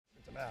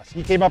bass.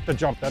 He came up to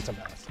jump, that's a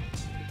bass.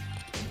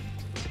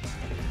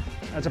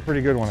 That's a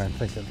pretty good one, I'm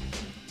thinking.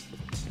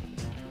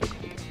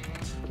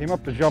 Came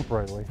up to jump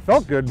right away.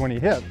 Felt good when he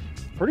hit.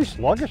 Pretty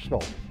sluggish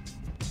though.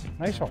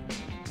 Nice one.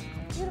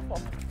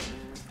 Beautiful.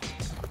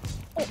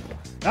 Oh.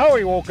 Now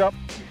he woke up.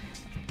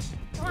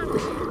 Come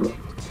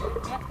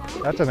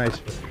on. That's a nice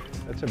fish.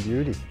 That's a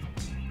beauty.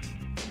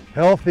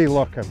 Healthy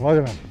looking.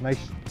 Look at him. Nice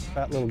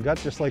fat little gut,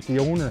 just like the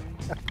owner.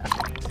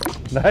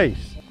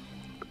 Nice.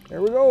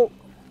 There we go.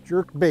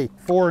 Jerk bait,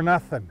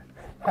 4-0.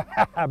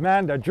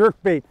 Amanda, jerk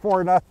bait,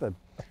 4-0.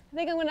 I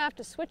think I'm gonna have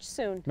to switch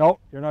soon. No,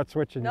 you're not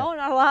switching No, yet.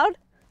 not allowed?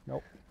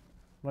 Nope.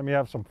 Let me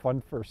have some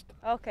fun first.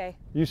 Okay.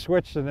 You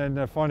switch and then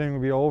the funning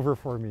will be over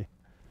for me.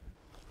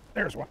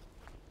 There's one.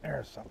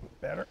 There's something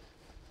better.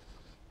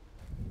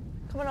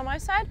 Coming on my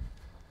side?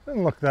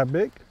 Doesn't look that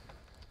big.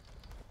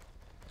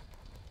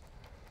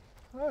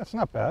 Oh, that's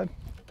not bad.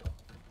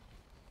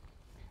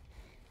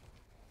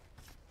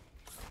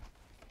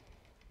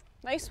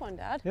 Nice one,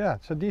 Dad. Yeah,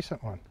 it's a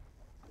decent one.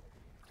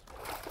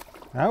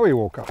 Now he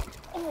woke up.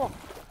 Oh.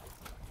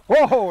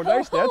 Whoa,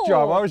 nice net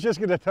job. Oh. I was just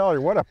going to tell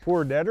you, what a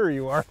poor netter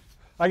you are.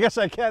 I guess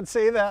I can't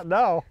say that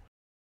now.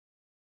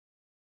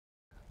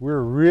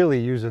 We're really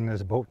using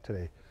this boat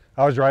today.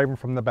 I was driving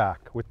from the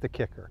back with the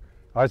kicker.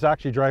 I was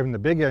actually driving the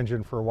big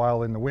engine for a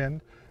while in the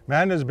wind.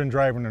 Amanda's been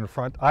driving in the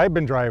front. I've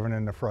been driving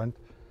in the front.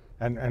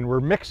 And we're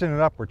mixing it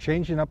up. We're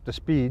changing up the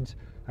speeds.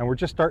 And we're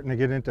just starting to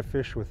get into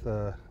fish with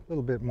a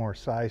little bit more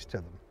size to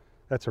them.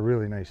 That's a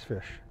really nice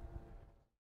fish.